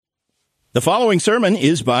The following sermon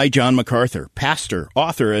is by John MacArthur, pastor,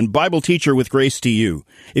 author, and Bible teacher with Grace to You.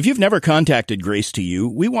 If you've never contacted Grace to You,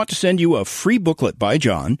 we want to send you a free booklet by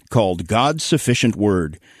John called God's Sufficient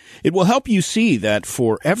Word. It will help you see that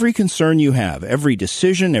for every concern you have, every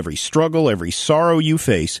decision, every struggle, every sorrow you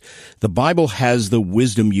face, the Bible has the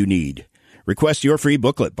wisdom you need. Request your free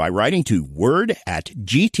booklet by writing to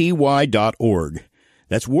word@gty.org.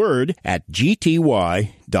 That's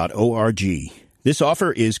word@gty.org. This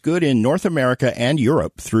offer is good in North America and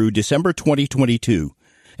Europe through December 2022.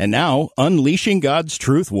 And now, unleashing God's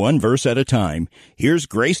truth one verse at a time, here's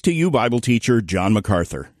Grace to You Bible teacher John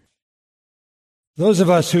MacArthur. Those of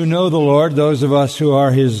us who know the Lord, those of us who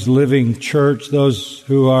are His living church, those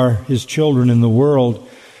who are His children in the world,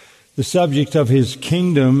 the subject of His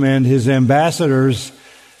kingdom and His ambassadors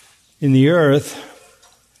in the earth,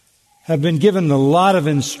 have been given a lot of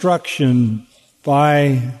instruction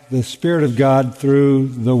by the Spirit of God through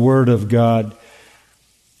the Word of God.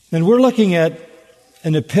 And we're looking at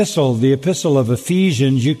an epistle, the epistle of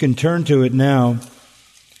Ephesians, you can turn to it now,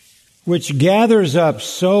 which gathers up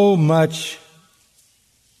so much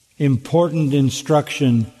important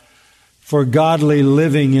instruction for godly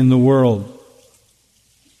living in the world.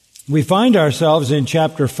 We find ourselves in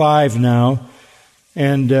chapter 5 now,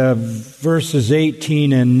 and verses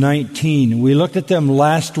 18 and 19. We looked at them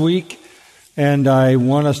last week, and I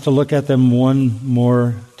want us to look at them one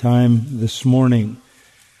more time this morning.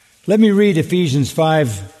 Let me read Ephesians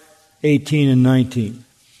 5:18 and 19.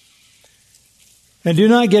 And do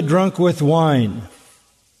not get drunk with wine,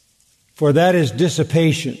 for that is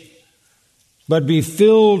dissipation, but be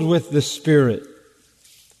filled with the Spirit,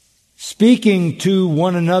 speaking to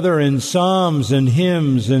one another in psalms and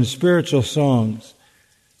hymns and spiritual songs,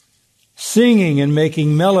 singing and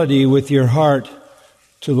making melody with your heart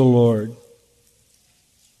to the Lord.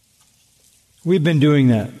 We've been doing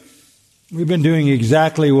that. We've been doing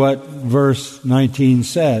exactly what verse 19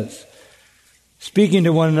 says. Speaking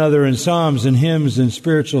to one another in psalms and hymns and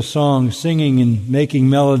spiritual songs, singing and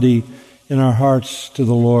making melody in our hearts to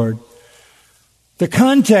the Lord. The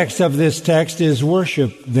context of this text is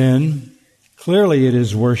worship then. Clearly it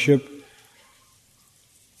is worship.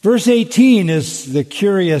 Verse 18 is the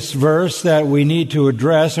curious verse that we need to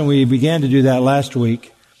address, and we began to do that last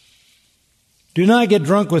week. Do not get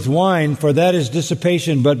drunk with wine, for that is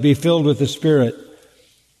dissipation, but be filled with the Spirit.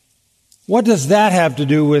 What does that have to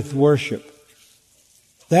do with worship?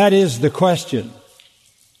 That is the question.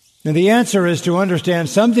 And the answer is to understand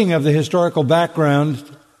something of the historical background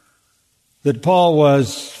that Paul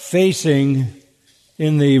was facing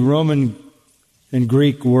in the Roman and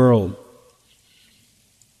Greek world.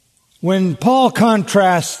 When Paul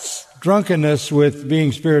contrasts drunkenness with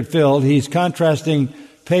being Spirit-filled, he's contrasting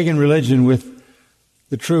pagan religion with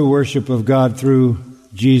the true worship of God through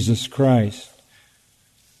Jesus Christ.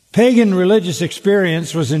 Pagan religious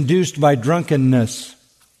experience was induced by drunkenness.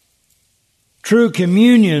 True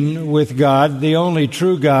communion with God, the only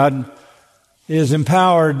true God, is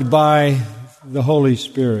empowered by the Holy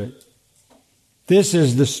Spirit. This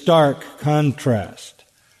is the stark contrast.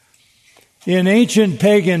 In ancient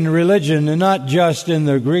pagan religion, and not just in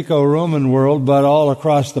the Greco-Roman world, but all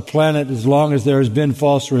across the planet as long as there has been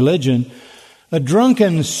false religion, a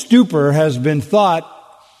drunken stupor has been thought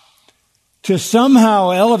to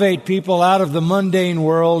somehow elevate people out of the mundane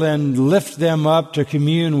world and lift them up to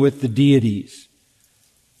commune with the deities,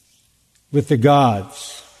 with the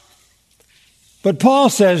gods. But Paul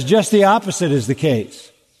says just the opposite is the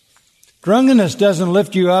case. Drunkenness doesn't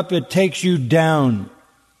lift you up, it takes you down.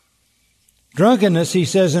 Drunkenness, he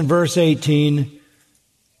says in verse 18,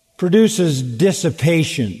 produces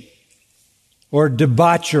dissipation or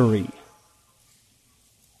debauchery.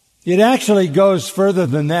 It actually goes further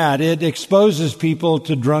than that. It exposes people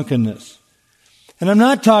to drunkenness. And I'm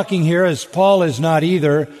not talking here, as Paul is not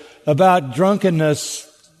either, about drunkenness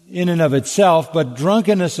in and of itself, but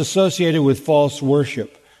drunkenness associated with false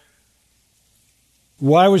worship.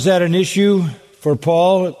 Why was that an issue for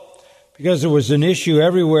Paul? Because it was an issue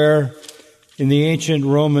everywhere in the ancient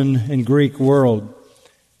Roman and Greek world.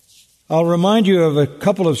 I'll remind you of a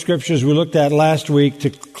couple of scriptures we looked at last week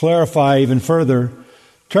to clarify even further.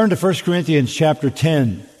 Turn to 1 Corinthians chapter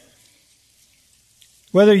 10.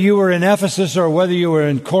 Whether you were in Ephesus or whether you were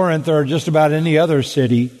in Corinth or just about any other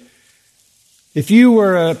city, if you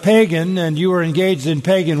were a pagan and you were engaged in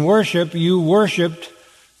pagan worship, you worshiped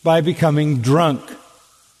by becoming drunk.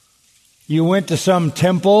 You went to some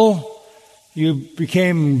temple, you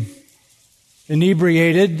became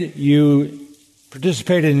inebriated, you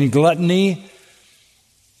participated in gluttony.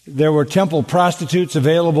 There were temple prostitutes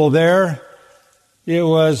available there. It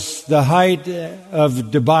was the height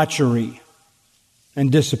of debauchery.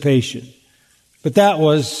 and dissipation. But that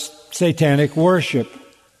was satanic worship.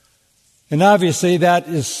 And obviously that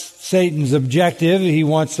is Satan's objective. He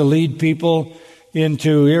wants to lead people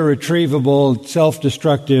into irretrievable,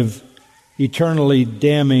 self-destructive, eternally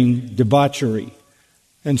damning debauchery.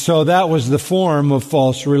 And so that was the form of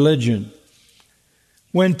false religion.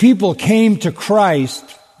 When people came to Christ,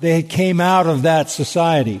 they came out of that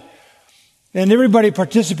society. And everybody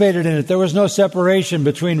participated in it. There was no separation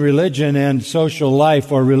between religion and social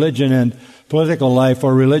life, or religion and political life,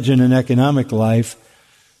 or religion and economic life.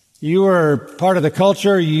 You were part of the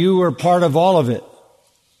culture. You were part of all of it.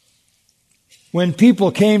 When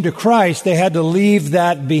people came to Christ, they had to leave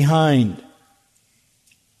that behind.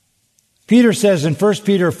 Peter says in 1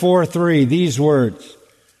 Peter 4:3 these words,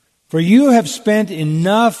 "For you have spent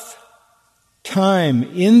enough time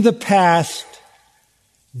in the past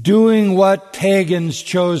doing what pagans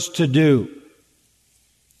chose to do,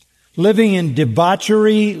 living in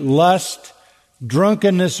debauchery, lust,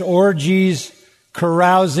 drunkenness, orgies,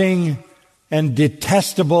 carousing, and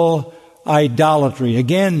detestable idolatry."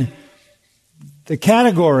 Again, the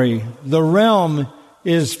category, the realm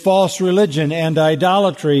is false religion and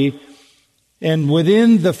idolatry. And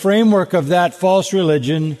within the framework of that false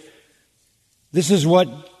religion, this is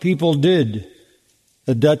what people did.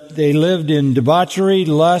 They lived in debauchery,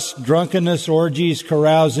 lust, drunkenness, orgies,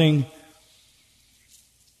 carousing.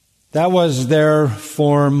 That was their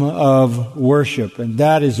form of worship, and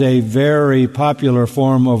that is a very popular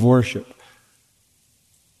form of worship.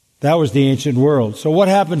 That was the ancient world. So what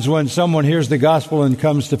happens when someone hears the gospel and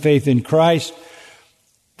comes to faith in Christ?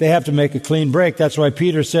 They have to make a clean break. That's why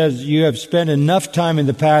Peter says, you have spent enough time in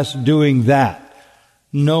the past doing that.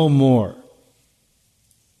 No more.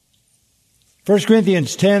 1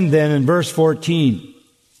 Corinthians 10 then in verse 14.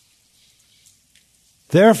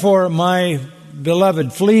 "Therefore, my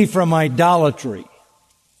beloved, flee from idolatry."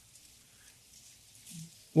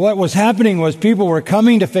 What was happening was people were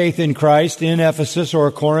coming to faith in Christ in Ephesus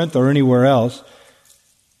or Corinth or anywhere else.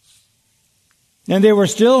 And they were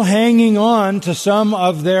still hanging on to some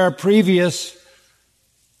of their previous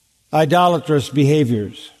idolatrous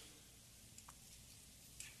behaviors.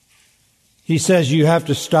 He says you have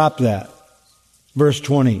to stop that. Verse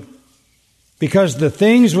 20. "Because the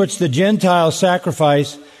things which the Gentiles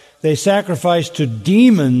sacrifice, they sacrifice to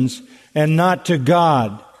demons and not to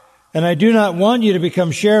God. And I do not want you to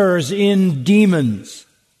become sharers in demons."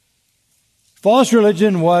 False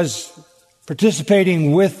religion was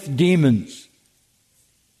participating with demons.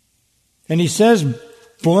 And he says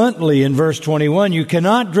bluntly in verse 21, "You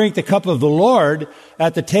cannot drink the cup of the Lord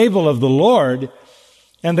at the table of the Lord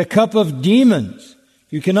and the cup of demons.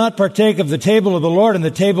 You cannot partake of the table of the Lord and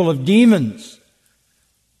the table of demons,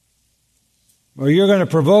 or you're going to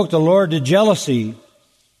provoke the Lord to jealousy.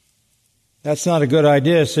 That's not a good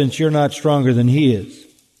idea, since you're not stronger than He is."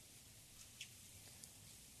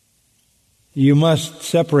 You must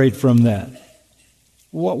separate from that.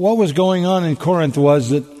 What was going on in Corinth was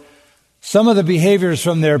that some of the behaviors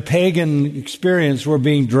from their pagan experience were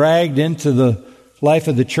being dragged into the life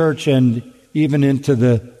of the church and even into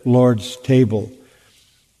the Lord's table.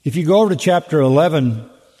 If you go over to chapter 11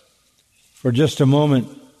 for just a moment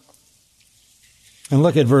and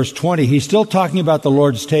look at verse 20, he's still talking about the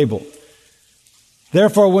Lord's table.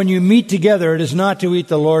 "Therefore, when you meet together, it is not to eat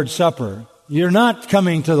the Lord's Supper." You're not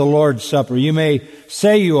coming to the Lord's Supper. You may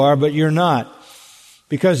say you are, but you're not.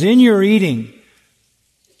 Because in your eating,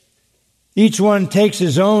 each one takes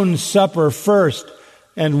his own supper first,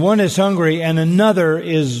 and one is hungry and another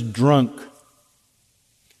is drunk.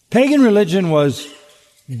 Pagan religion was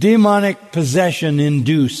demonic possession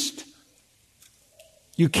induced.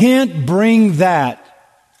 You can't bring that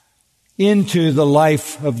into the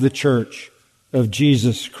life of the church of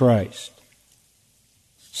Jesus Christ.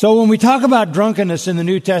 So when we talk about drunkenness in the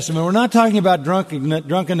New Testament, we're not talking about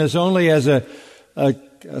drunkenness only as a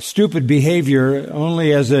stupid behavior,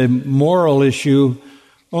 only as a moral issue,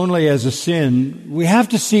 only as a sin. We have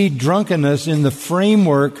to see drunkenness in the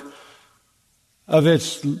framework of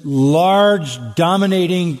its large,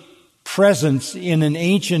 dominating presence in an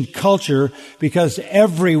ancient culture, because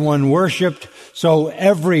everyone worshipped, so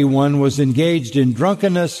everyone was engaged in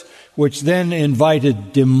drunkenness, which then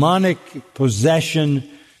invited demonic possession,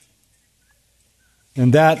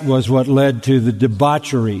 and that was what led to the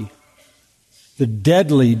debauchery, the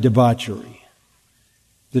deadly debauchery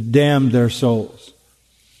that damned their souls.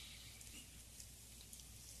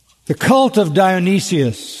 The cult of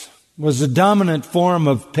Dionysius was the dominant form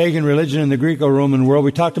of pagan religion in the Greco-Roman world.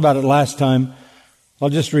 We talked about it last time. I'll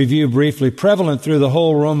just review briefly. Prevalent through the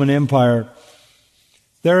whole Roman Empire.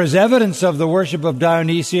 There is evidence of the worship of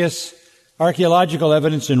Dionysius archaeological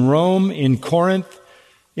evidence in Rome, in Corinth,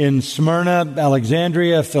 in Smyrna,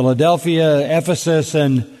 Alexandria, Philadelphia, Ephesus,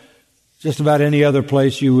 and just about any other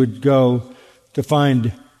place you would go to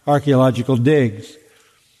find archaeological digs.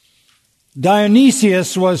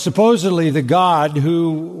 Dionysius was supposedly the god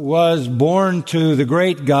who was born to the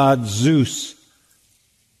great god Zeus.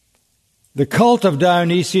 The cult of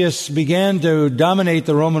Dionysius began to dominate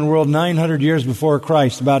the Roman world 900 years before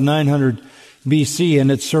Christ, about 900 BC,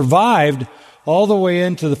 and it survived all the way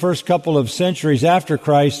into the first couple of centuries after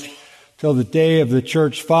Christ till the day of the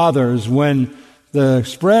Church Fathers, when the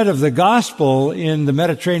spread of the gospel in the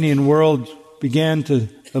Mediterranean world began to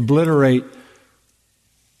obliterate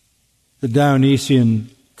the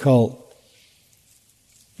Dionysian cult.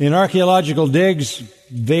 In archaeological digs,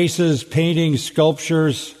 vases, paintings,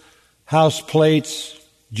 sculptures, house plates,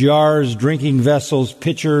 jars, drinking vessels,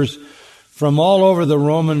 pitchers from all over the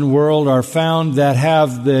Roman world are found that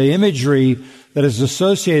have the imagery that is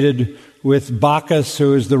associated with Bacchus,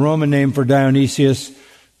 who is the Roman name for Dionysius.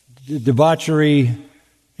 Debauchery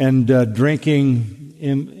and drinking,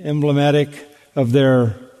 emblematic of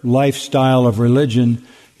their lifestyle of religion,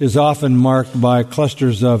 is often marked by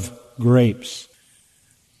clusters of grapes.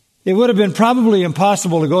 It would have been probably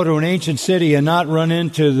impossible to go to an ancient city and not run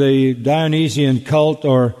into the Dionysian cult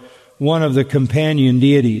or one of the companion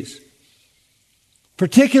deities.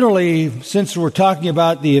 Particularly since we're talking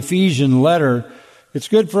about the Ephesian letter, it's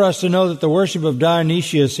good for us to know that the worship of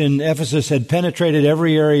Dionysius in Ephesus had penetrated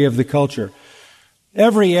every area of the culture.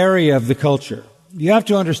 Every area of the culture. You have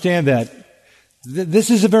to understand that. This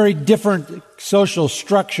is a very different social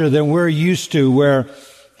structure than we're used to, where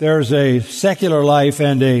there's a secular life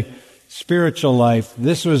and a spiritual life.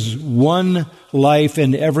 This was one life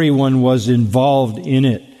and everyone was involved in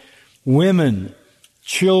it. Women,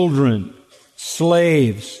 children,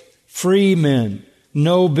 slaves, free men,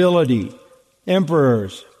 nobility,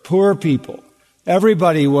 emperors, poor people.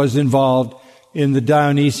 Everybody was involved in the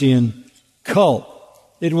Dionysian cult.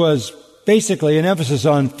 It was basically an emphasis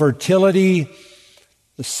on fertility,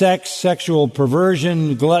 sex, sexual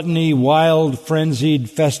perversion, gluttony, wild, frenzied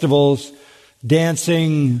festivals,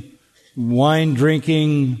 dancing, wine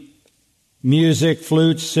drinking, music,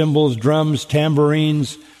 flutes, cymbals, drums,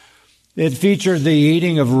 tambourines. It featured the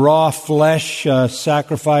eating of raw flesh,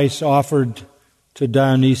 sacrifice offered to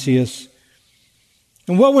Dionysius.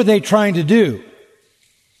 And what were they trying to do?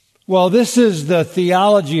 Well, this is the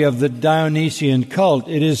theology of the Dionysian cult.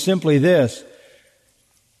 It is simply this: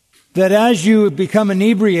 that as you become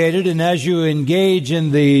inebriated and as you engage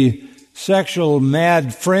in the sexual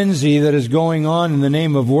mad frenzy that is going on in the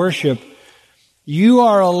name of worship, you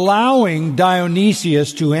are allowing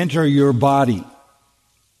Dionysius to enter your body.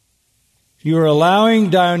 You are allowing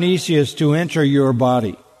Dionysius to enter your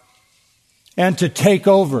body and to take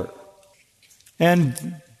over.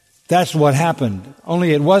 And that's what happened.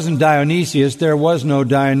 Only it wasn't Dionysius. There was no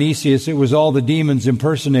Dionysius. It was all the demons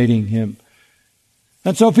impersonating him.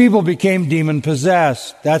 And so people became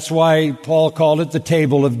demon-possessed. That's why Paul called it the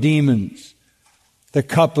table of demons, the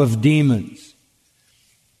cup of demons.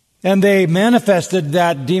 And they manifested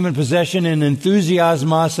that demon possession in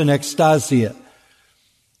enthusiasmos and ecstasia,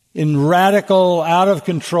 in radical,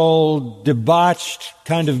 out-of-control, debauched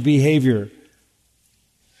kind of behavior.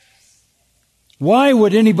 Why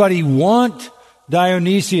would anybody want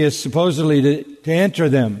Dionysius supposedly to enter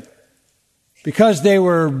them? Because they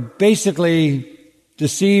were basically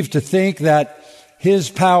deceived to think that his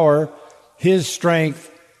power, his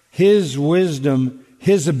strength, his wisdom,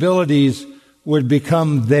 his abilities would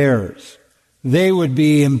become theirs. They would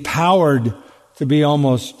be empowered to be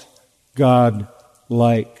almost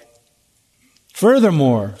God-like.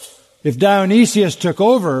 Furthermore, if Dionysius took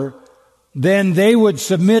over, then they would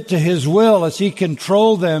submit to his will as he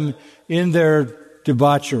controlled them in their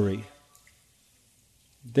debauchery.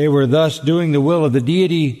 They were thus doing the will of the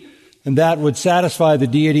deity, and that would satisfy the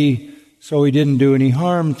deity, so he didn't do any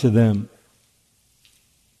harm to them.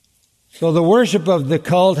 So the worship of the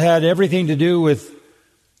cult had everything to do with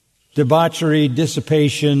debauchery,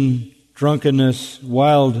 dissipation, drunkenness,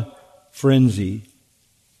 wild frenzy.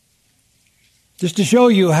 Just to show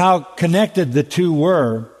you how connected the two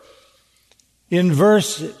were, in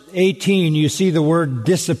verse 18 you see the word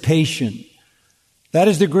dissipation. That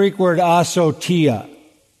is the Greek word asotia.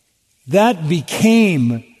 That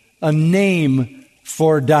became a name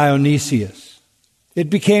for Dionysius. It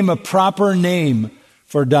became a proper name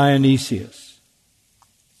for Dionysius.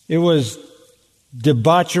 It was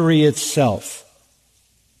debauchery itself.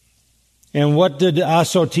 And what did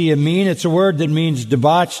asotia mean? It's a word that means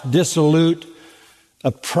debauched, dissolute,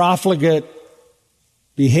 a profligate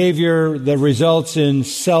behavior that results in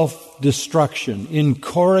self-destruction,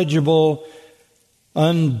 incorrigible,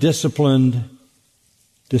 undisciplined,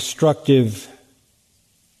 destructive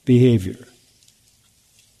behavior.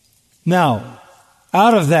 Now,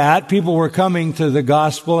 out of that, people were coming to the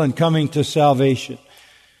gospel and coming to salvation.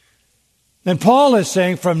 And Paul is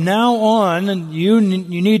saying from now on, you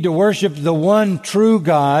need to worship the one true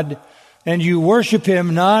God, and you worship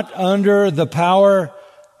Him not under the power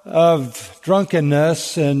of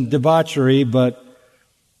drunkenness and debauchery, but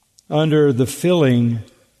under the filling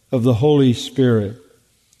of the Holy Spirit.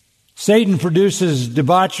 Satan produces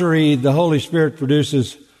debauchery, the Holy Spirit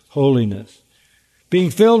produces holiness. Being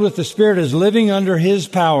filled with the Spirit is living under His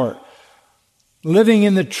power, living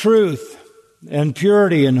in the truth and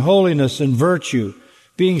purity and holiness and virtue,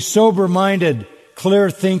 being sober-minded,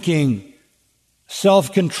 clear-thinking,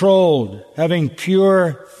 self-controlled, having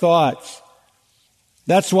pure thoughts.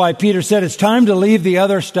 That's why Peter said it's time to leave the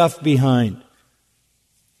other stuff behind.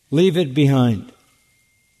 Leave it behind.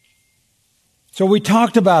 So we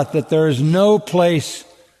talked about that there is no place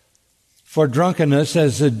for drunkenness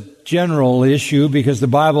as a general issue because the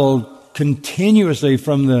Bible continuously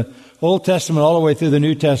from the Old Testament all the way through the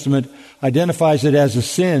New Testament identifies it as a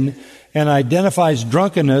sin and identifies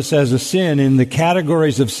drunkenness as a sin in the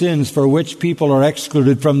categories of sins for which people are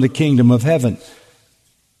excluded from the kingdom of heaven.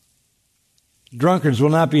 Drunkards will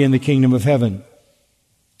not be in the kingdom of heaven.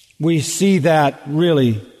 We see that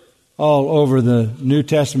really all over the New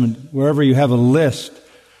Testament, wherever you have a list,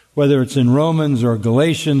 whether it's in Romans or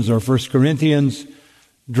Galatians or 1 Corinthians,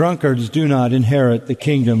 drunkards do not inherit the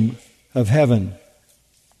kingdom of heaven.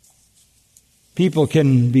 People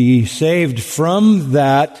can be saved from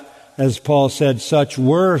that, as Paul said, such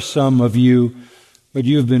were some of you, but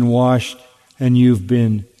you've been washed and you've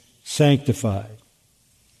been sanctified.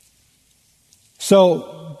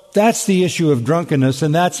 So that's the issue of drunkenness,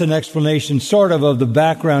 and that's an explanation sort of the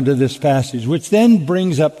background of this passage, which then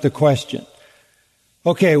brings up the question.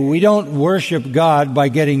 Okay, we don't worship God by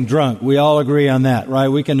getting drunk. We all agree on that, right?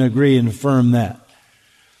 We can agree and affirm that.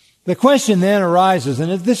 The question then arises,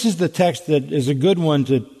 and this is the text that is a good one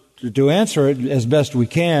to answer it as best we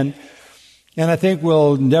can, and I think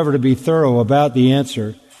we'll endeavor to be thorough about the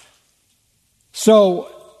answer. So,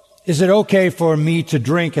 is it okay for me to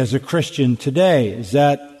drink as a Christian today? Is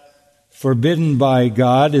that forbidden by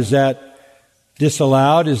God? Is that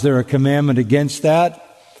disallowed? Is there a commandment against that?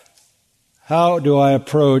 How do I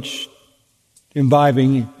approach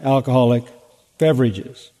imbibing alcoholic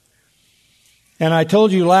beverages? And I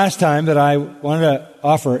told you last time that I wanted to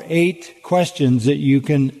offer 8 questions that you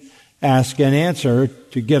can ask and answer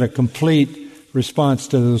to get a complete response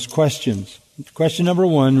to those questions. Question number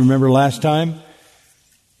 1, remember last time?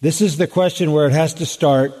 This is the question where it has to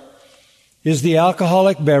start. Is the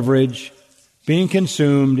alcoholic beverage being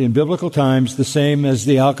consumed in biblical times the same as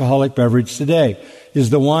the alcoholic beverage today? Is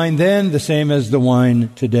the wine then the same as the wine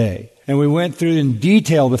today? And we went through in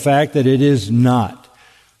detail the fact that it is not.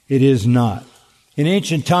 It is not. In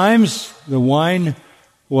ancient times, the wine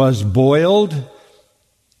was boiled.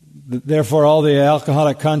 Therefore, all the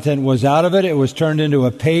alcoholic content was out of it. It was turned into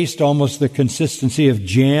a paste, almost the consistency of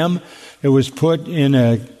jam. It was put in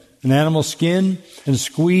an animal skin and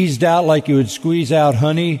squeezed out like you would squeeze out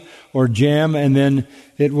honey or jam, and then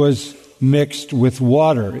it was mixed with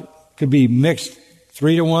water. It could be mixed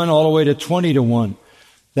 3-to-1 all the way to 20-to-1.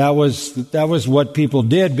 That was what people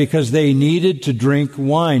did because they needed to drink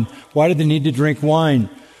wine. Why did they need to drink wine?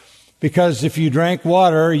 Because if you drank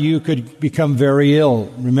water, you could become very ill.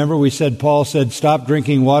 Remember Paul said, stop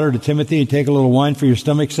drinking water to Timothy and take a little wine for your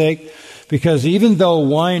stomach's sake? Because even though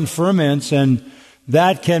wine ferments, and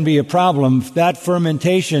that can be a problem, that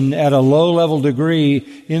fermentation at a low-level degree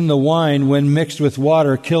in the wine when mixed with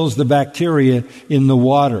water kills the bacteria in the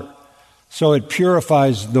water. So it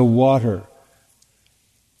purifies the water.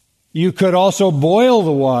 You could also boil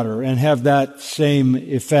the water and have that same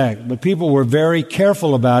effect. But people were very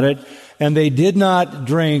careful about it, and they did not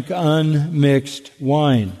drink unmixed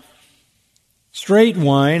wine. Straight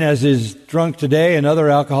wine, as is drunk today, and other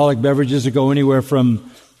alcoholic beverages that go anywhere from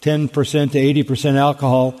 10% to 80%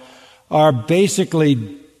 alcohol, are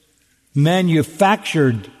basically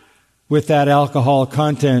manufactured with that alcohol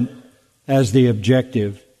content as the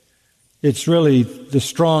objective. It's really the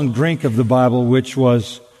strong drink of the Bible which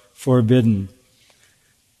was forbidden.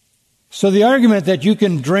 So the argument that you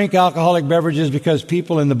can drink alcoholic beverages because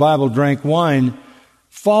people in the Bible drank wine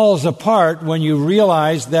falls apart when you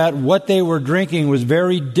realize that what they were drinking was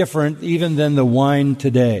very different even than the wine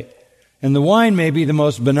today. And the wine may be the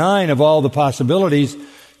most benign of all the possibilities.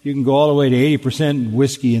 You can go all the way to 80%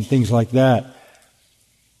 whiskey and things like that.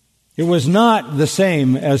 It was not the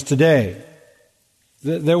same as today.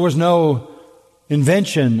 There was no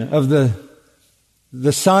invention of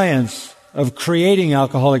the science of creating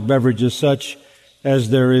alcoholic beverages such as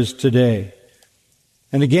there is today.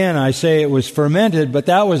 And again, I say it was fermented, but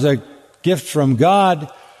that was a gift from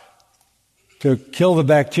God to kill the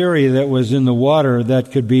bacteria that was in the water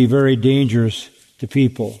that could be very dangerous to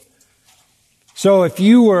people. So if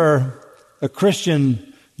you were a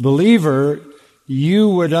Christian believer, you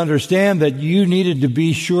would understand that you needed to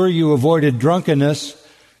be sure you avoided drunkenness.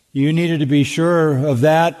 You needed to be sure of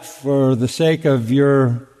that for the sake of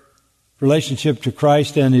your relationship to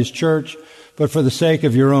Christ and His church, but for the sake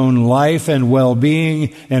of your own life and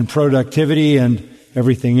well-being and productivity and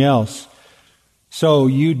everything else. So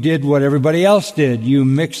you did what everybody else did. You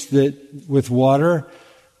mixed it with water,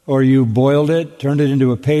 or you boiled it, turned it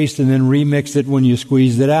into a paste, and then remixed it when you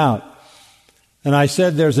squeezed it out. And I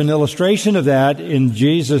said there's an illustration of that in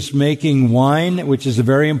Jesus making wine, which is a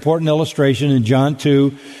very important illustration in John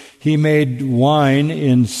 2. He made wine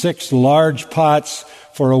in 6 large pots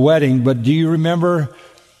for a wedding. But do you remember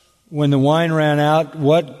when the wine ran out,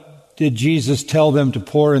 what did Jesus tell them to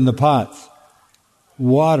pour in the pots?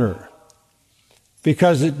 Water.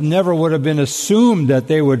 Because it never would have been assumed that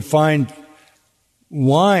they would find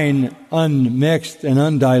wine unmixed and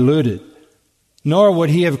undiluted. Nor would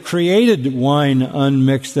He have created wine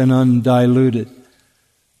unmixed and undiluted.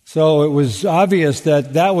 So it was obvious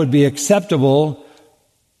that that would be acceptable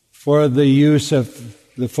for the use of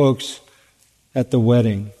the folks at the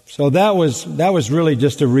wedding. So that was really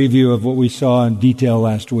just a review of what we saw in detail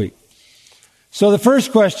last week. So the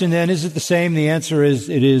first question then, is it the same? The answer is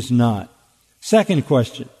it is not. Second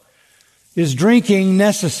question, is drinking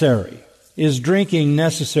necessary? Is drinking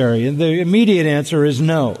necessary? And the immediate answer is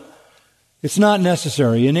no. It's not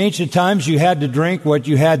necessary. In ancient times, you had to drink what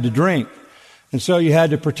you had to drink. And so you had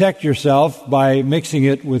to protect yourself by mixing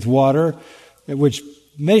it with water, which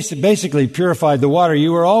basically purified the water.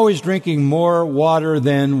 You were always drinking more water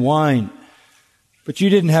than wine. But you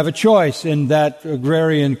didn't have a choice. In that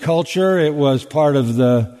agrarian culture, it was part of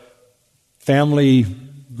the family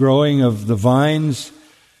growing of the vines.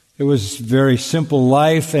 It was a very simple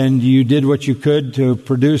life, and you did what you could to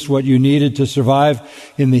produce what you needed to survive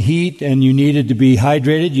in the heat, and you needed to be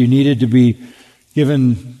hydrated. You needed to be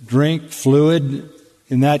given drink, fluid,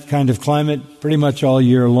 in that kind of climate pretty much all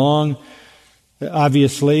year long,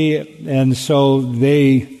 obviously. And so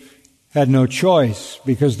they had no choice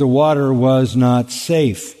because the water was not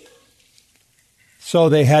safe. So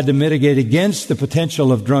they had to mitigate against the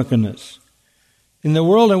potential of drunkenness. In the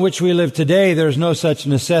world in which we live today, there's no such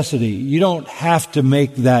necessity. You don't have to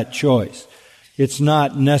make that choice. It's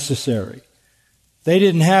not necessary. They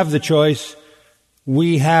didn't have the choice.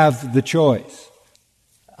 We have the choice.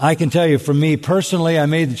 I can tell you, for me personally, I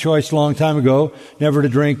made the choice a long time ago never to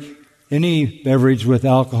drink any beverage with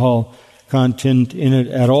alcohol content in it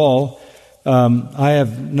at all. I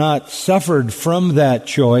have not suffered from that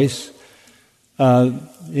choice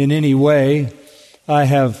in any way. I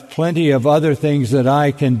have plenty of other things that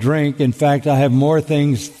I can drink. In fact, I have more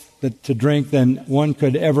things to drink than one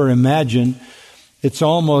could ever imagine. It's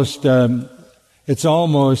almost an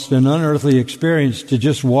unearthly experience to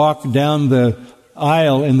just walk down the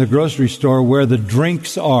aisle in the grocery store where the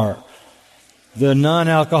drinks are, the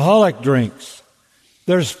non-alcoholic drinks.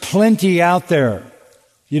 There's plenty out there.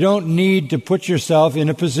 You don't need to put yourself in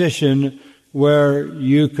a position where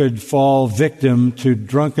you could fall victim to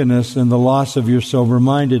drunkenness and the loss of your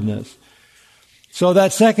sober-mindedness. So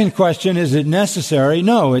that second question, is it necessary?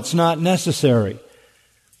 No, it's not necessary.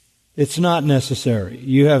 It's not necessary.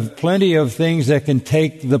 You have plenty of things that can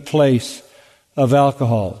take the place of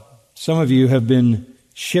alcohol. Some of you have been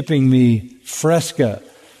shipping me Fresca.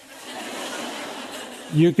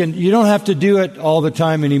 You don't have to do it all the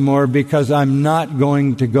time anymore because I'm not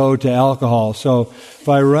going to go to alcohol. So if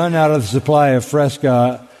I run out of the supply of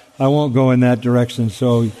Fresca, I won't go in that direction.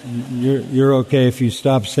 So you're okay if you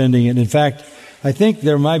stop sending it. In fact, I think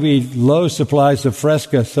there might be low supplies of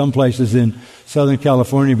Fresca some places in Southern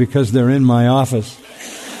California because they're in my office.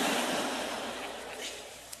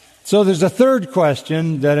 So there's a third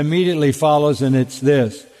question that immediately follows, and it's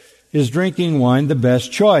this. Is drinking wine the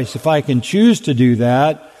best choice? If I can choose to do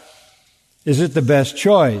that, is it the best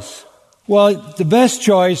choice? Well, the best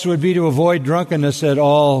choice would be to avoid drunkenness at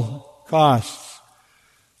all costs.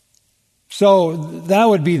 So that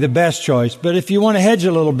would be the best choice. But if you want to hedge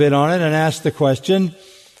a little bit on it and ask the question,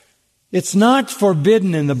 it's not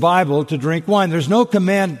forbidden in the Bible to drink wine. There's no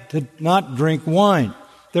command to not drink wine.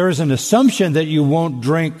 There is an assumption that you won't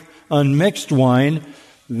drink unmixed wine.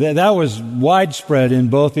 That was widespread in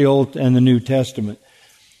both the Old and the New Testament.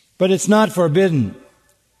 but it's not forbidden.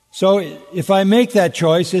 So if I make that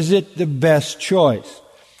choice, is it the best choice?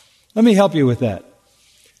 Let me help you with that.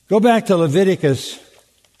 Go back to Leviticus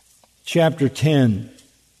chapter 10.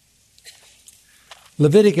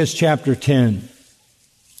 Leviticus chapter 10.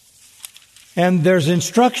 And there's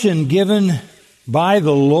instruction given by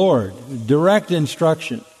the Lord, direct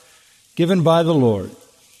instruction given by the Lord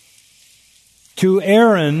to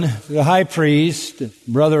Aaron, the high priest,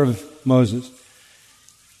 brother of Moses,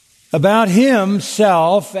 about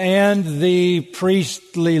himself and the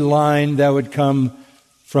priestly line that would come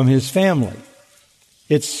from his family.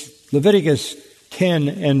 It's Leviticus 10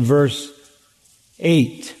 and verse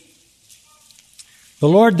 8. The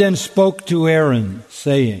Lord then spoke to Aaron,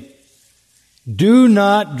 saying, "Do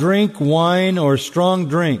not drink wine or strong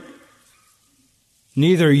drink,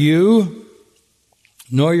 neither you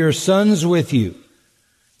nor your sons with you,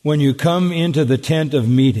 when you come into the tent of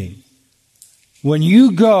meeting. When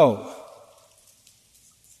you go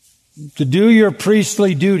to do your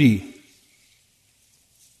priestly duty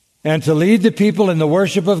and to lead the people in the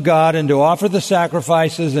worship of God and to offer the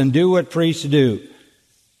sacrifices and do what priests do,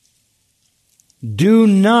 do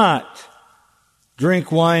not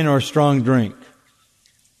drink wine or strong drink."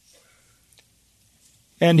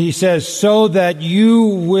 And he says, "so that you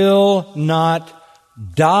will not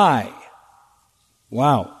die."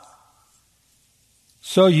 Wow.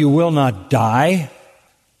 So you will not die?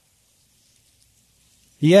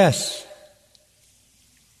 Yes.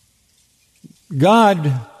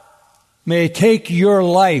 God may take your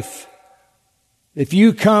life if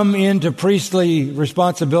you come into priestly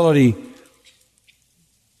responsibility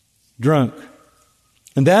drunk.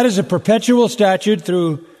 And that is a perpetual statute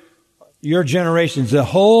through your generations, the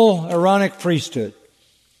whole Aaronic priesthood,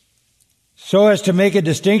 so as to make a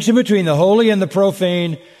distinction between the holy and the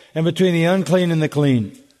profane, and between the unclean and the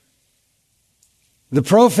clean. The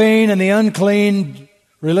profane and the unclean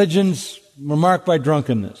religions were marked by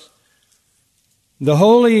drunkenness. The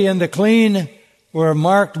holy and the clean were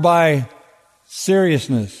marked by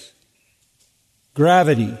seriousness,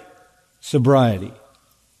 gravity, sobriety.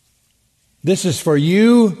 This is for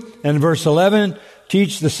you. And verse 11,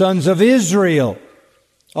 teach the sons of Israel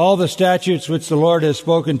all the statutes which the Lord has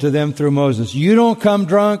spoken to them through Moses. You don't come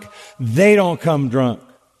drunk, they don't come drunk.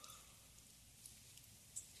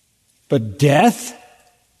 But death?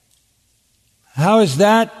 How is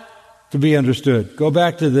that to be understood? Go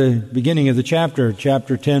back to the beginning of the chapter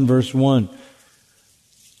 10, verse 1.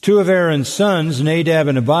 Two of Aaron's sons, Nadab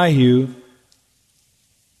and Abihu,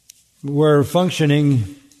 were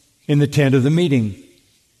functioning in the tent of the meeting,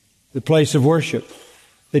 the place of worship.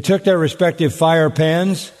 They took their respective fire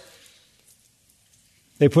pans.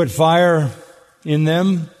 They put fire in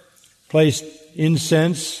them, placed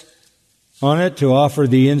incense on it to offer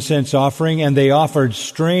the incense offering, and they offered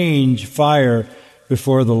strange fire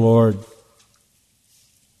before the Lord,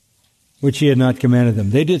 which He had not commanded them.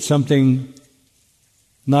 They did something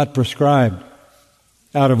not prescribed,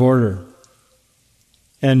 out of order.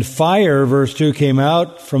 And fire, verse 2, came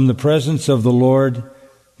out from the presence of the Lord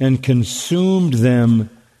and consumed them,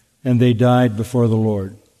 and they died before the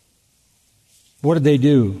Lord. What did they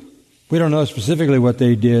do? We don't know specifically what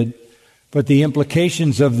they did, but the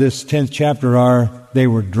implications of this 10th chapter are they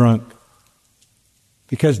were drunk.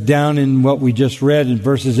 Because down in what we just read in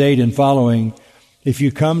verses 8 and following, if you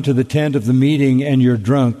come to the tent of the meeting and you're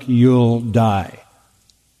drunk, you'll die.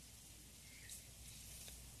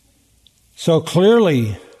 So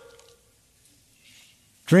clearly,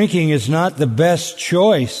 drinking is not the best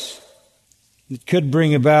choice. It could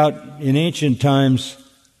bring about, in ancient times,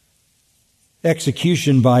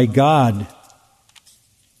 execution by God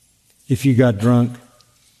if you got drunk.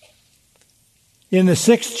 In the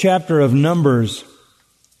 6th chapter of Numbers,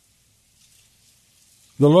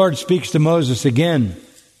 the Lord speaks to Moses again,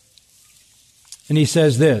 and He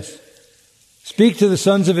says this, "Speak to the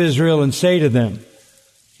sons of Israel and say to them,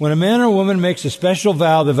 when a man or woman makes a special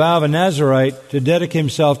vow, the vow of a Nazirite, to dedicate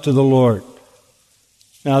himself to the Lord."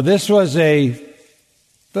 Now this was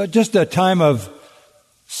just a time of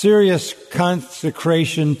serious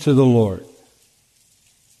consecration to the Lord.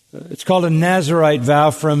 It's called a Nazirite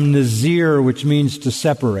vow, from Nazir, which means to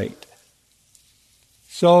separate.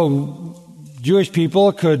 So Jewish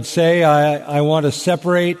people could say, I want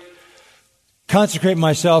to consecrate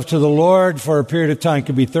myself to the Lord for a period of time. It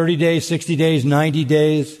could be 30 days, 60 days, 90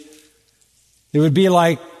 days. It would be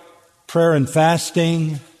like prayer and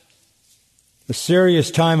fasting, a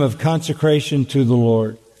serious time of consecration to the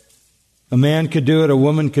Lord. A man could do it, a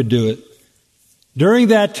woman could do it. During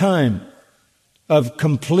that time of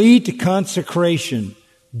complete consecration,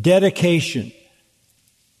 dedication,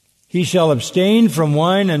 He shall abstain from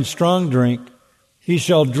wine and strong drink. He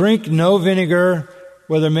shall drink no vinegar,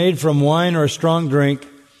 whether made from wine or strong drink,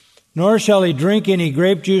 nor shall he drink any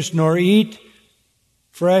grape juice, nor eat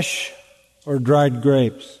fresh or dried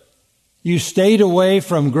grapes. You stayed away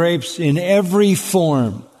from grapes in every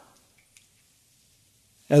form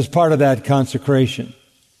as part of that consecration.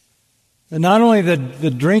 And not only the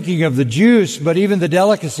drinking of the juice, but even the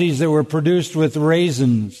delicacies that were produced with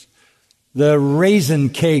raisins. The raisin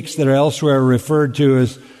cakes that are elsewhere referred to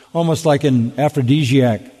as almost like an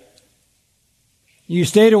aphrodisiac. You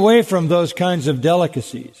stayed away from those kinds of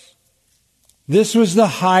delicacies. This was the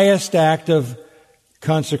highest act of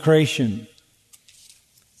consecration.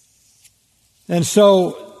 And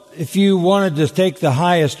so, if you wanted to take the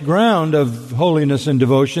highest ground of holiness and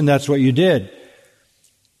devotion, that's what you did.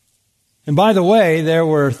 And by the way, there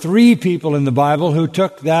were 3 people in the Bible who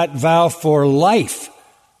took that vow for life.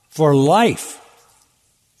 For life.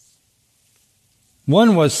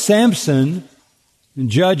 One was Samson in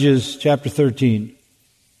Judges chapter 13.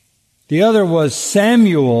 The other was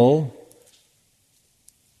Samuel,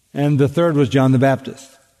 and the third was John the Baptist.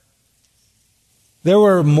 There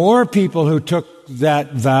were more people who took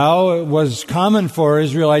that vow. It was common for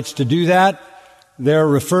Israelites to do that. They're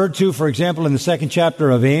referred to, for example, in the 2nd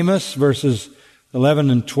chapter of Amos, verses 11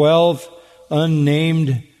 and 12,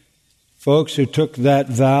 unnamed folks who took that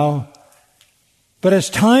vow. But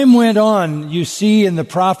as time went on, you see in the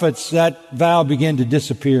prophets that vow began to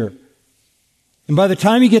disappear. And by the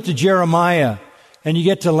time you get to Jeremiah and you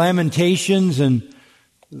get to Lamentations and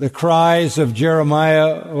the cries of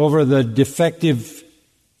Jeremiah over the defective,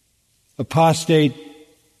 apostate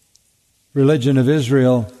religion of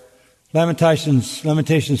Israel,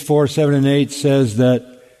 Lamentations 4, 7, and 8 says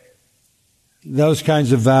that those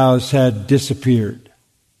kinds of vows had disappeared.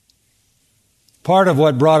 Part of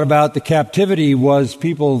what brought about the captivity was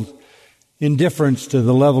people's indifference to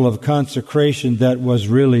the level of consecration that was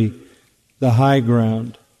really the high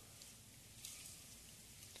ground.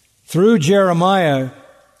 Through Jeremiah,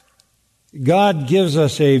 God gives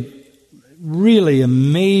us a really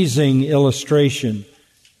amazing illustration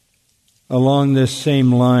along this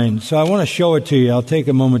same line. So I want to show it to you. I'll take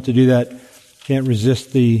a moment to do that. Can't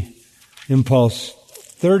resist the impulse.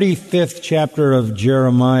 35th chapter of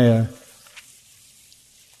Jeremiah.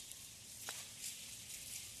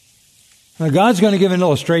 Now God's going to give an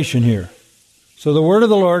illustration here. So the word of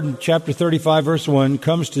the Lord in chapter 35, verse 1,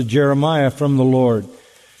 comes to Jeremiah from the Lord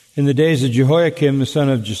in the days of Jehoiakim, the son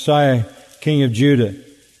of Josiah, king of Judah.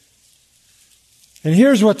 And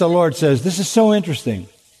here's what the Lord says. This is so interesting.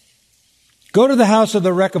 Go to the house of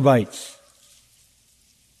the Rechabites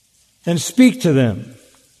and speak to them.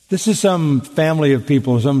 This is some family of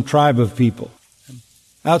people, some tribe of people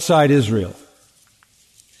outside Israel.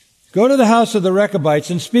 Go to the house of the Rechabites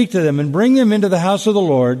and speak to them and bring them into the house of the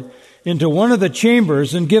Lord, into one of the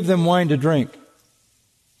chambers, and give them wine to drink.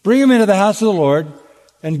 Bring them into the house of the Lord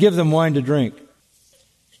and give them wine to drink.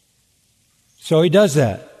 So he does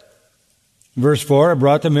that. Verse 4, I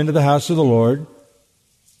brought them into the house of the Lord.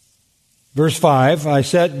 Verse 5, I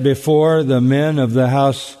set before the men of the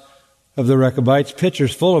house of the Rechabites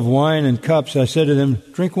pitchers full of wine and cups. I said to them,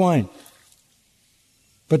 drink wine.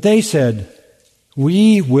 But they said,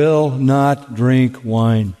 we will not drink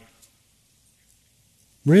wine.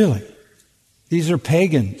 Really? These are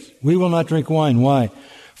pagans. We will not drink wine. Why?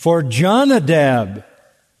 For Jonadab,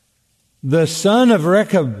 the son of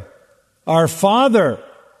Rechab, our father,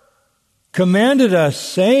 commanded us,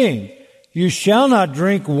 saying, you shall not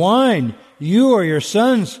drink wine, you or your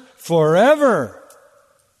sons, forever.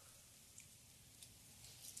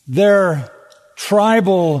 Their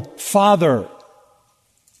tribal father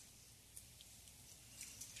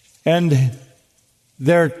and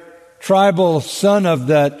their tribal son of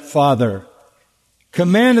that father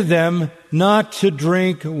commanded them not to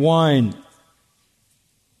drink wine.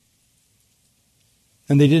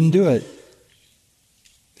 And they didn't do it.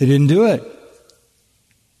 They didn't do it.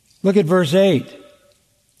 Look at verse 8.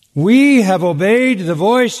 We have obeyed the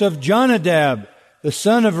voice of Jonadab, the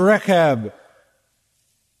son of Rechab.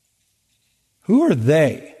 Who are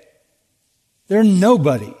they? They're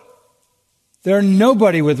nobody. They're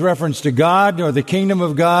nobody with reference to God or the kingdom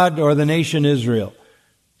of God or the nation Israel.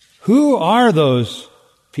 Who are those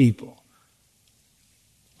people?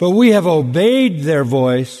 But we have obeyed their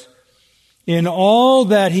voice in all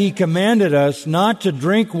that he commanded us, not to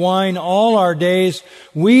drink wine all our days,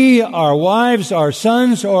 we, our wives, our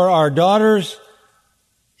sons, or our daughters.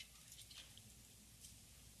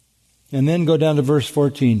 And then go down to verse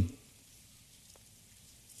 14.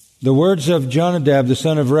 The words of Jonadab, the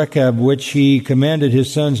son of Rechab, which he commanded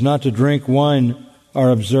his sons not to drink wine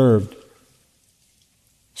are observed.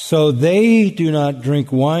 So they do not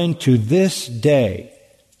drink wine to this day.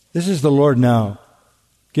 This is the Lord now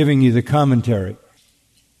giving you the commentary.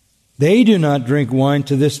 They do not drink wine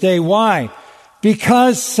to this day. Why?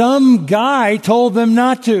 Because some guy told them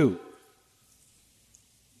not to.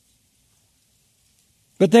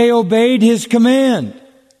 But they obeyed his command.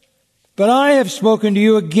 But I have spoken to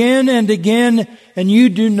you again and again, and you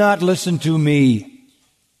do not listen to me.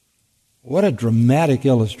 What a dramatic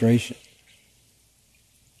illustration.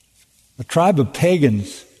 A tribe of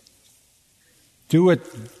pagans do what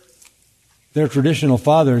their traditional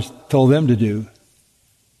fathers told them to do.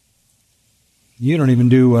 You don't even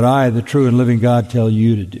do what I, the true and living God, tell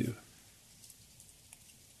you to do.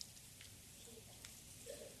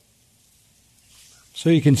 So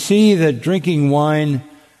you can see that drinking wine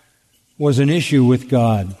was an issue with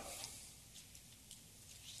God.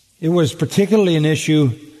 It was particularly an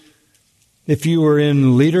issue if you were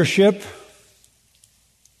in leadership.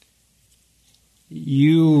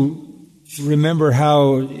 You remember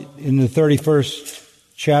how in the 31st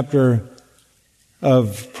chapter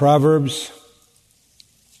of Proverbs,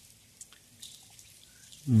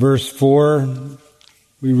 verse 4,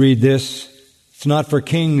 we read this: "It's not for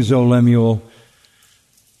kings, O Lemuel.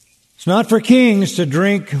 It's not for kings to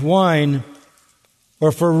drink wine,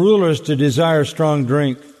 or for rulers to desire strong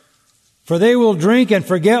drink. For they will drink and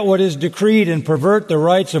forget what is decreed and pervert the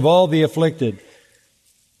rights of all the afflicted."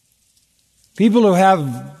 People who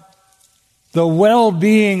have the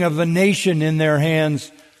well-being of a nation in their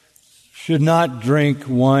hands should not drink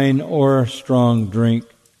wine or strong drink.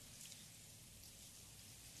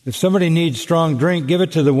 If somebody needs strong drink, give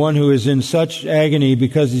it to the one who is in such agony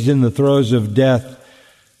because he's in the throes of death,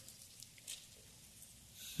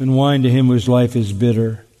 and wine to him whose life is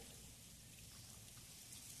bitter.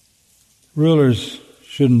 Rulers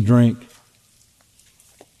shouldn't drink.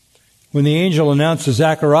 When the angel announced to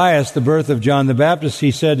Zacharias the birth of John the Baptist,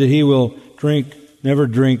 he said that he will never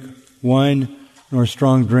drink wine nor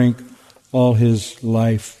strong drink all his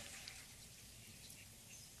life.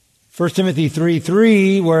 1 Timothy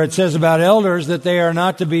 3:3, where it says about elders that they are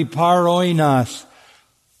not to be paroinos.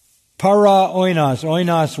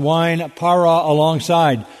 Oinos, wine, para,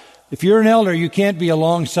 alongside. If you're an elder, you can't be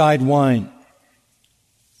alongside wine.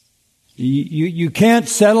 You can't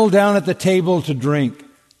settle down at the table to drink.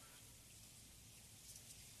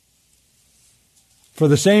 For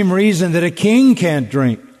the same reason that a king can't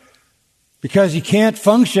drink, because he can't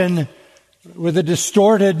function with a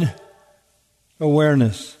distorted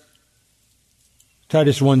awareness.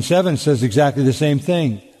 Titus 1:7 says exactly the same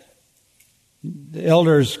thing. The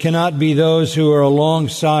elders cannot be those who are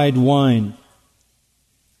alongside wine.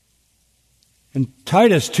 And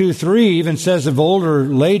Titus 2:3 even says of older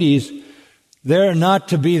ladies, they're not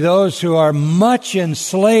to be those who are much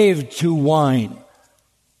enslaved to wine.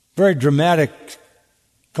 Very dramatic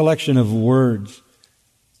collection of words.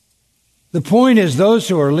 The point is, those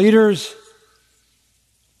who are leaders,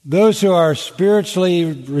 those who are spiritually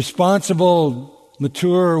responsible,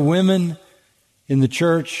 mature women in the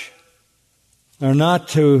church, are not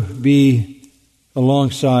to be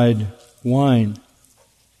alongside wine.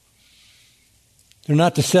 They're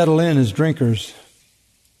not to settle in as drinkers.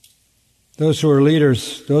 Those who are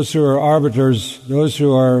leaders, those who are arbiters, those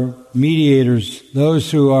who are mediators, those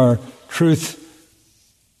who are truth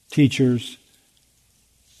teachers,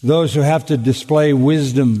 those who have to display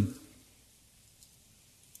wisdom,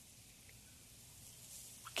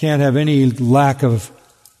 can't have any lack of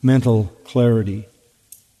mental clarity.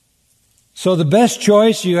 So the best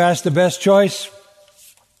choice, you ask the best choice,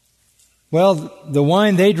 well, the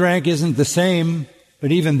wine they drank isn't the same,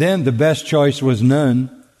 but even then the best choice was none.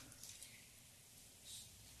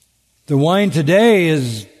 The wine today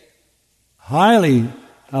is highly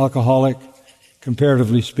alcoholic,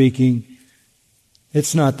 comparatively speaking.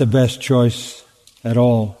 It's not the best choice at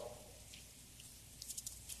all.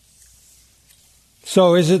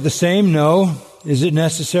 So is it the same? No. Is it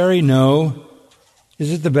necessary? No.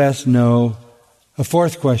 Is it the best? No. A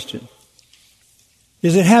fourth question.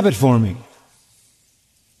 Is it habit forming?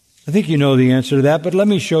 I think you know the answer to that, but let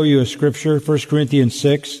me show you a scripture, 1 Corinthians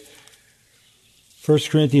 6. 1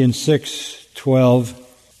 Corinthians 6:12.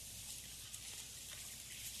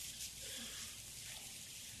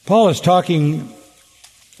 Paul is talking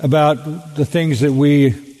about the things that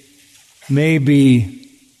we maybe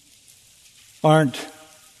aren't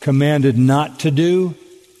commanded not to do.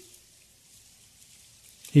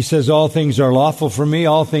 He says, all things are lawful for me.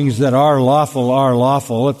 All things that are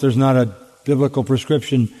lawful, if there's not a biblical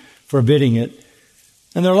prescription forbidding it.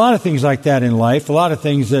 And there are a lot of things like that in life, a lot of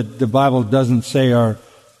things that the Bible doesn't say are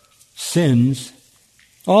sins.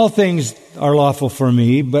 All things are lawful for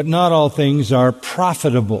me, but not all things are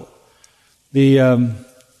profitable. The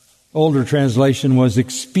older translation was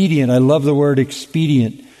expedient. I love the word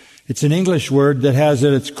expedient. It's an English word that has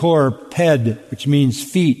at its core ped, which means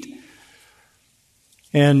feet.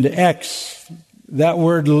 And ex, that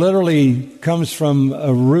word literally comes from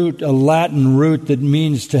a Latin root that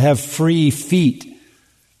means to have free feet,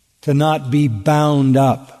 to not be bound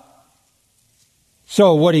up.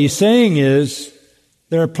 So what he's saying is,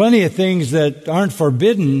 there are plenty of things that aren't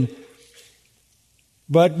forbidden,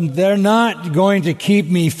 but they're not going to keep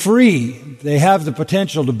me free. They have the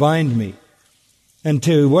potential to bind me. And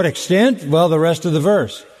to what extent? Well, the rest of the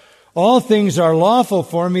verse. All things are lawful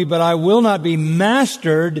for me, but I will not be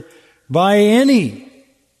mastered by any.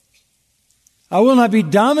 I will not be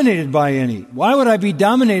dominated by any. Why would I be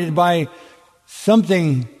dominated by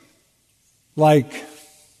something like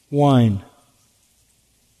wine?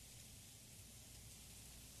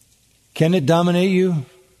 Can it dominate you?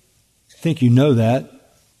 I think you know that.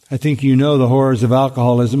 I think you know the horrors of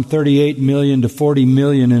alcoholism. 38 million to 40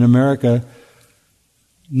 million in America,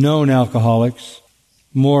 known alcoholics,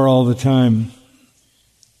 more all the time.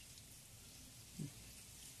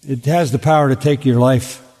 It has the power to take your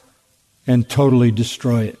life and totally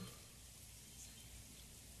destroy it.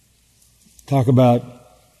 Talk about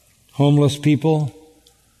homeless people.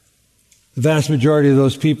 The vast majority of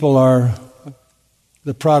those people are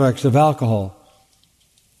the products of alcohol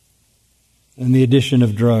and the addition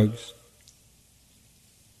of drugs.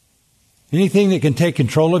 Anything that can take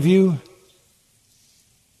control of you,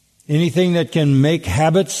 anything that can make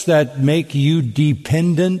habits that make you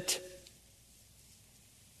dependent,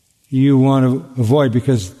 you want to avoid,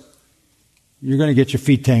 because you're going to get your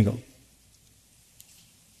feet tangled.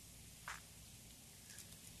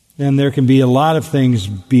 And there can be a lot of things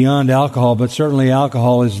beyond alcohol, but certainly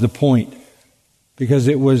alcohol is the point, because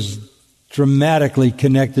it was dramatically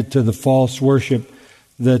connected to the false worship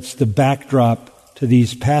that's the backdrop to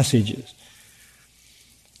these passages.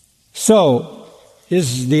 So,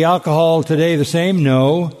 is the alcohol today the same?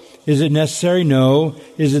 No. Is it necessary? No.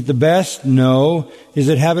 Is it the best? No. Is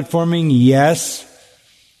it habit-forming? Yes.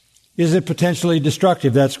 Is it potentially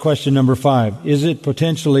destructive? That's question number 5. Is it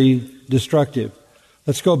potentially destructive?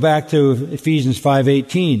 Let's go back to Ephesians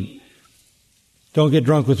 5:18. Don't get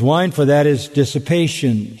drunk with wine, for that is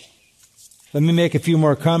dissipation. Let me make a few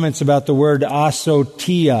more comments about the word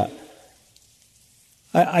asotia.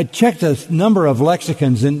 I checked a number of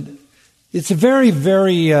lexicons, and it's a very,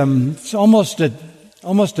 very, it's almost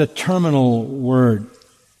a terminal word.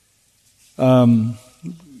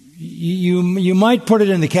 You might put it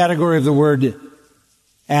in the category of the word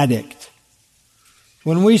addict.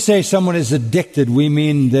 When we say someone is addicted, we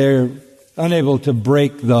mean they're unable to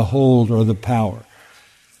break the hold or the power.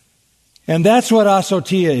 And that's what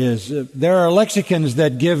asotia is. There are lexicons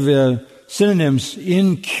that give synonyms: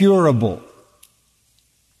 incurable,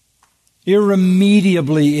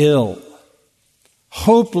 irremediably ill,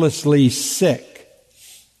 hopelessly sick,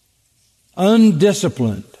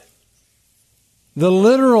 undisciplined. The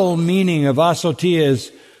literal meaning of asotia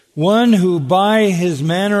is one who by his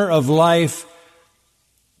manner of life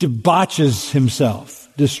debauches himself,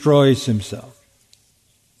 destroys himself.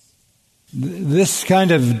 This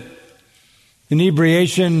kind of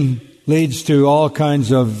inebriation leads to all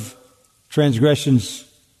kinds of transgressions,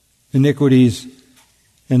 iniquities,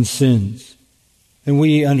 and sins. And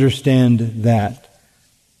we understand that,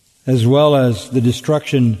 as well as the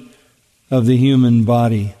destruction of the human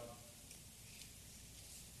body.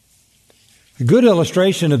 A good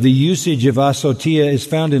illustration of the usage of asotia is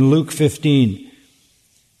found in Luke 15.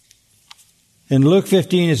 And Luke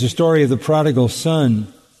 15 is the story of the prodigal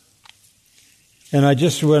son. And I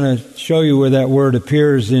just want to show you where that word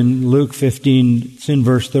appears in Luke 15. It's in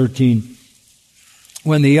verse 13.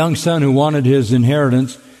 When the young son who wanted his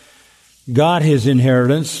inheritance got his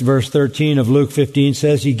inheritance, verse 13 of Luke 15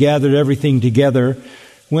 says he gathered everything together,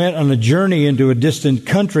 went on a journey into a distant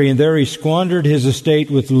country, and there he squandered his estate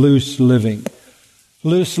with loose living.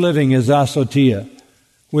 Loose living is asotia,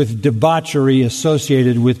 with debauchery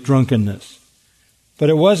associated with drunkenness. But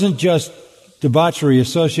it wasn't just debauchery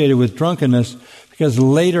associated with drunkenness, because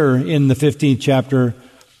later in the 15th chapter,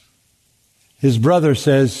 his brother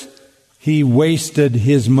says he wasted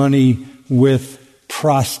his money with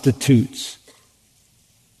prostitutes.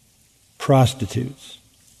 Prostitutes.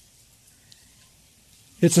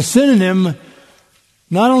 It's a synonym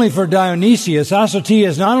not only for Dionysius. Asotia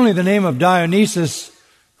is not only the name of Dionysus,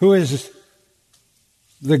 who is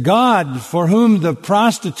the god for whom the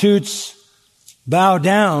prostitutes bow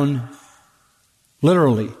down,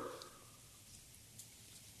 literally.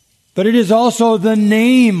 but it is also the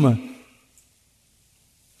name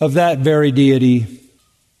of that very deity.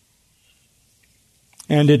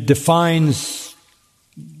 And it defines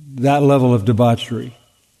that level of debauchery.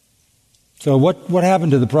 So what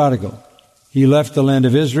happened to the prodigal? He left the land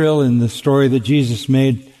of Israel in the story that Jesus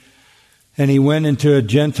made, and he went into a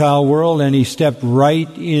Gentile world, and he stepped right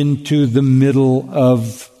into the middle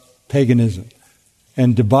of paganism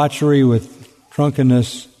and debauchery with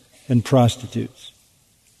drunkenness and prostitutes.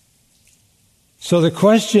 So the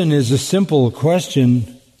question is a simple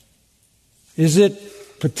question. Is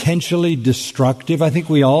it potentially destructive? I think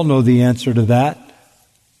we all know the answer to that.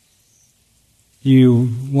 You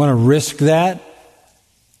want to risk that?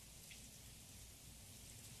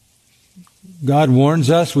 God warns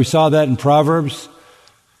us. We saw that in Proverbs.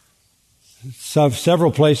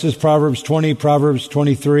 Several places, Proverbs 20, Proverbs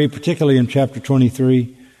 23, particularly in chapter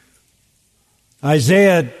 23.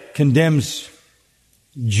 Isaiah condemns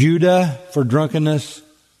Judah for drunkenness.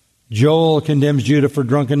 Joel condemns Judah for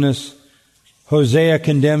drunkenness. Hosea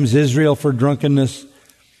condemns Israel for drunkenness.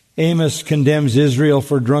 Amos condemns Israel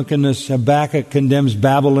for drunkenness. Habakkuk condemns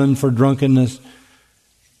Babylon for drunkenness.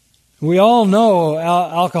 We all know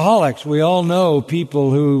alcoholics. We all know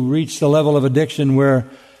people who reach the level of addiction where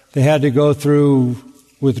they had to go through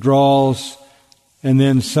withdrawals and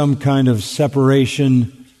then some kind of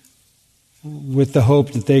separation with the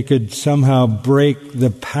hope that they could somehow break the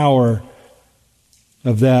power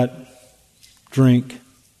of that drink.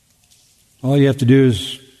 All you have to do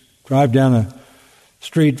is drive down a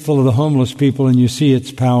street full of the homeless people and you see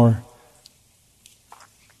its power.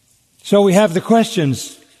 So we have the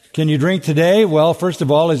questions. Can you drink today? Well, first of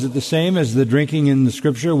all, is it the same as the drinking in the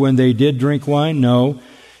Scripture when they did drink wine? No.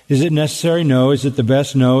 Is it necessary? No. Is it the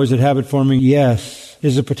best? No. Is it habit-forming? Yes.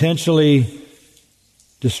 Is it potentially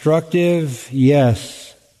destructive?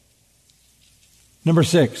 Yes. Number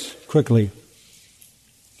 6, quickly.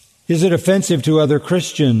 Is it offensive to other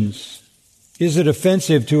Christians? Is it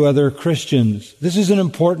offensive to other Christians? This is an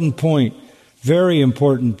important point, very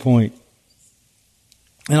important point.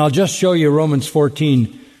 And I'll just show you Romans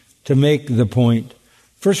 14 to make the point.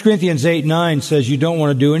 1 Corinthians 8:9 says you don't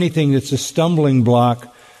want to do anything that's a stumbling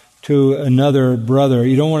block to another brother.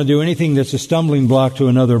 You don't want to do anything that's a stumbling block to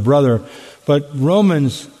another brother. But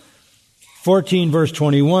Romans 14 verse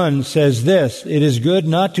 21 says this, it is good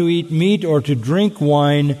not to eat meat or to drink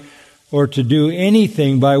wine or to do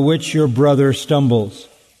anything by which your brother stumbles.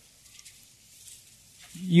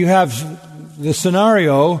 You have the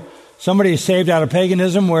scenario, somebody is saved out of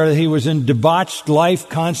paganism where he was in debauched life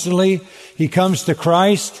constantly. He comes to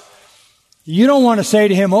Christ. You don't want to say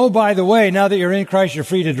to him, oh, by the way, now that you're in Christ, you're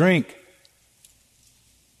free to drink.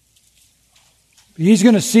 He's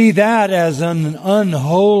going to see that as an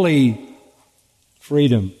unholy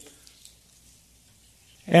freedom.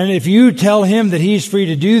 And if you tell him that he's free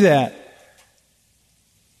to do that,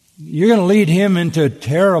 you're going to lead him into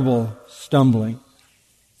terrible stumbling.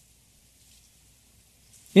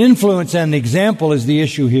 Influence and example is the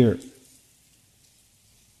issue here.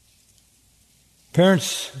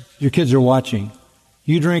 Parents, your kids are watching.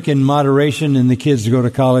 You drink in moderation and the kids go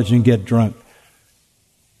to college and get drunk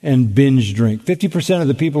and binge drink. 50% of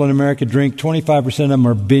the people in America drink, 25% of them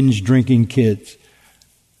are binge drinking kids.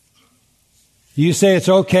 You say it's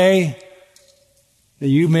okay, that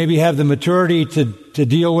you maybe have the maturity to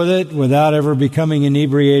deal with it without ever becoming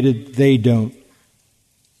inebriated. They don't.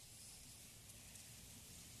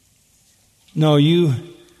 No, you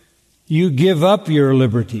give up your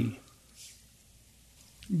liberty.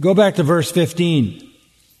 Go back to verse 15.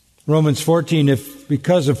 Romans 14, if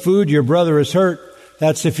because of food your brother is hurt,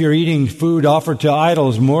 that's if you're eating food offered to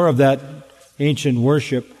idols, more of that ancient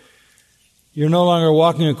worship. You're no longer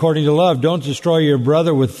walking according to love. Don't destroy your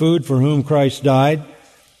brother with food for whom Christ died.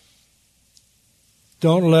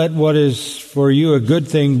 Don't let what is for you a good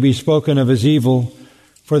thing be spoken of as evil.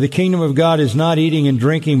 For the kingdom of God is not eating and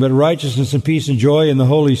drinking, but righteousness and peace and joy in the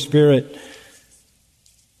Holy Spirit.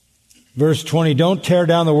 Verse 20, don't tear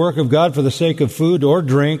down the work of God for the sake of food or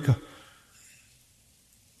drink.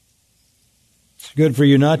 It's good for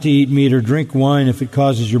you not to eat meat or drink wine if it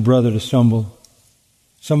causes your brother to stumble.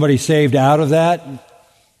 Somebody saved out of that.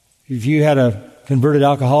 If you had a converted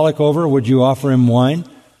alcoholic over, would you offer him wine?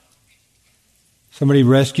 Somebody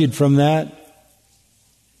rescued from that.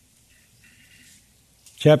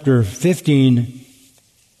 Chapter 15,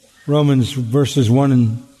 Romans verses 1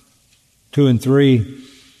 and 2 and 3.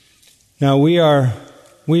 Now we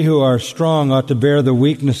who are strong ought to bear the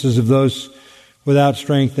weaknesses of those without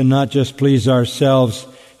strength and not just please ourselves.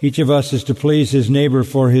 Each of us is to please his neighbor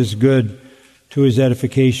for his good, to his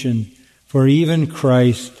edification. For even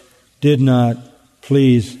Christ did not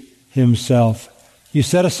please himself. You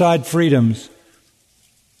set aside freedoms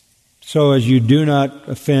so as you do not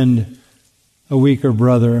offend a weaker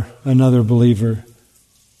brother, another believer.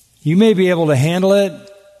 You may be able to handle it.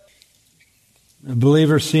 A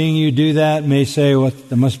believer seeing you do that may say, well,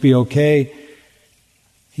 that must be okay.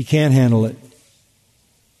 He can't handle it.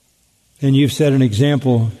 And you've set an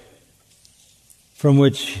example from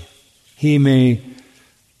which he may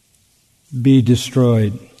be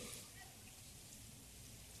destroyed.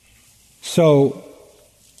 So,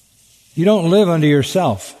 you don't live unto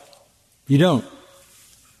yourself. You don't.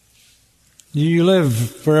 You live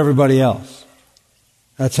for everybody else.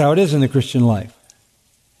 That's how it is in the Christian life.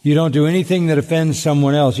 You don't do anything that offends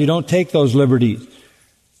someone else. You don't take those liberties.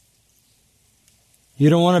 You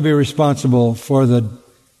don't want to be responsible for the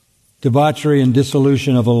debauchery and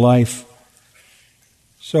dissolution of a life.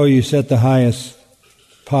 So you set the highest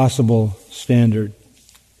possible standard.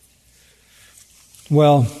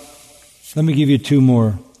 Well, let me give you two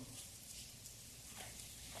more.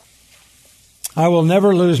 I will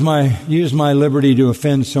never use my liberty to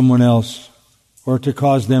offend someone else or to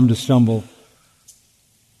cause them to stumble.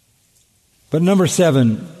 But number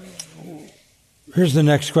 7, here's the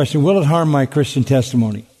next question. Will it harm my Christian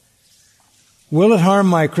testimony? Will it harm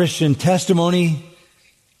my Christian testimony?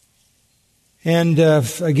 And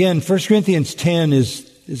again, 1 Corinthians 10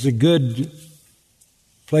 is a good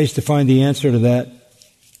place to find the answer to that.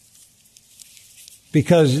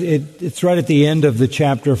 Because it's right at the end of the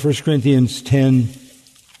chapter, 1 Corinthians 10.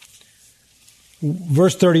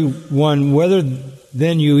 Verse 31, whether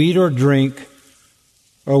then you eat or drink,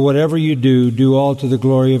 or whatever you do, do all to the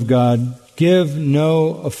glory of God. Give no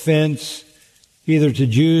offense either to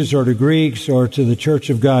Jews or to Greeks or to the church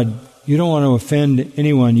of God. You don't want to offend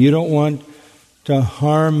anyone. You don't want to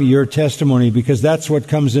harm your testimony, because that's what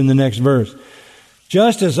comes in the next verse.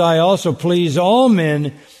 Just as I also please all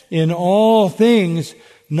men in all things,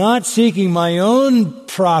 not seeking my own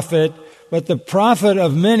profit, but the profit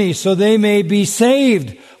of many, so they may be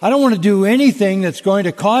saved. I don't want to do anything that's going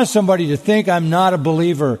to cause somebody to think I'm not a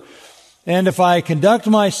believer. And if I conduct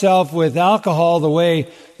myself with alcohol the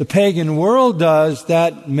way the pagan world does,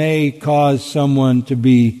 that may cause someone to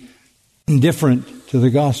be indifferent to the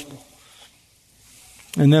gospel.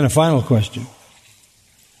 And then a final question.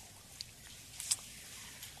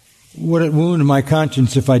 Would it wound my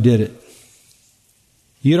conscience if I did it?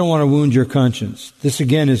 You don't want to wound your conscience. This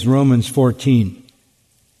again is Romans 14.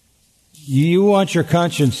 You want your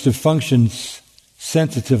conscience to function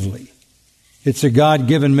sensitively. It's a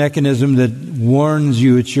God-given mechanism that warns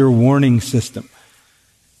you. It's your warning system.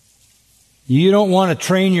 You don't want to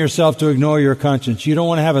train yourself to ignore your conscience. You don't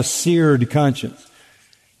want to have a seared conscience.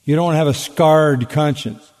 You don't want to have a scarred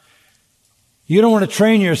conscience. You don't want to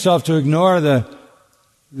train yourself to ignore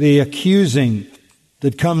the accusing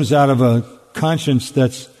that comes out of a conscience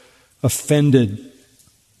that's offended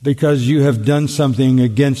because you have done something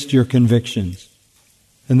against your convictions.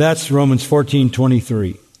 And that's Romans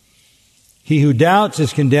 14:23. He who doubts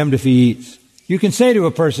is condemned if he eats. You can say to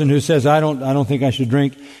a person who says, I don't think I should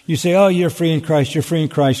drink, you say, oh, you're free in Christ, you're free in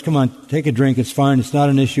Christ, come on, take a drink, it's fine, it's not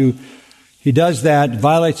an issue. He does that,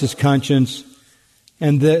 violates his conscience,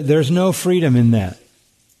 and there's no freedom in that.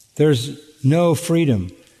 There's no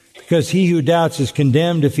freedom. Because he who doubts is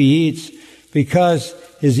condemned if he eats, because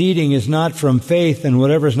his eating is not from faith, and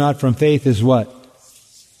whatever is not from faith is what?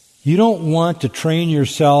 You don't want to train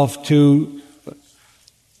yourself to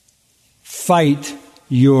fight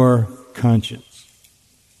your conscience.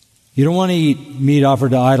 You don't want to eat meat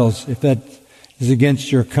offered to idols if that is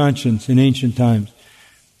against your conscience in ancient times.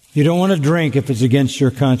 You don't want to drink if it's against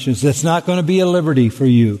your conscience. That's not going to be a liberty for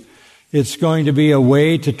you. It's going to be a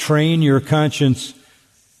way to train your conscience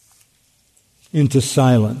into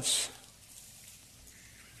silence.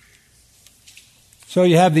 So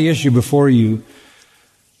you have the issue before you,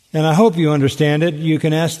 and I hope you understand it. You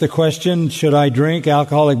can ask the question, should I drink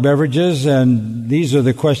alcoholic beverages? And these are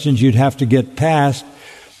the questions you'd have to get past.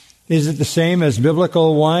 Is it the same as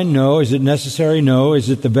biblical wine? No. Is it necessary? No. Is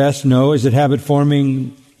it the best? No. Is it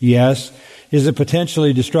habit-forming? Yes. Is it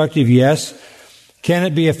potentially destructive? Yes. Can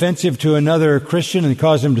it be offensive to another Christian and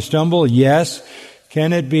cause him to stumble? Yes.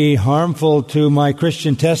 Can it be harmful to my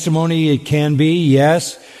Christian testimony? It can be,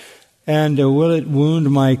 yes. And will it wound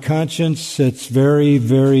my conscience? It's very,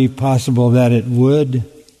 very possible that it would.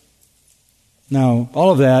 Now,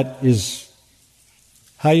 all of that is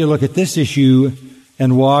how you look at this issue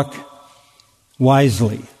and walk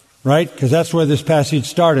wisely, right? Because that's where this passage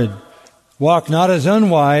started. Walk not as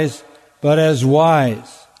unwise, but as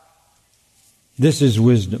wise. This is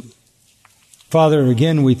wisdom. Father,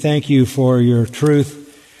 again, we thank you for your truth.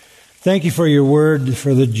 Thank you for your word,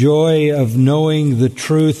 for the joy of knowing the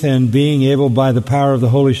truth and being able by the power of the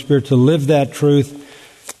Holy Spirit to live that truth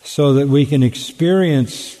so that we can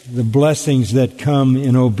experience the blessings that come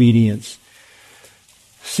in obedience.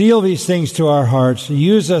 Seal these things to our hearts.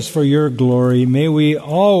 Use us for your glory. May we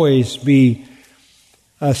always be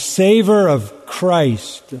a savor of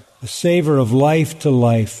Christ, a savor of life to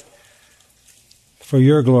life. For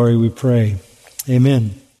your glory we pray.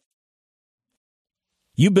 Amen.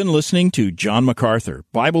 You've been listening to John MacArthur,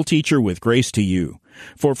 Bible teacher with Grace to You.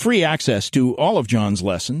 For free access to all of John's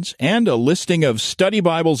lessons and a listing of study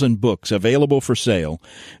Bibles and books available for sale,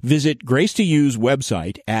 visit Grace to You's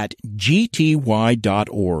website at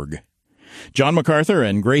gty.org. John MacArthur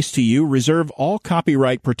and Grace to You reserve all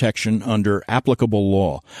copyright protection under applicable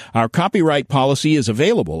law. Our copyright policy is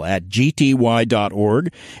available at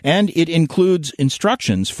gty.org, and it includes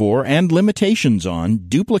instructions for and limitations on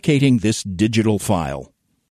duplicating this digital file.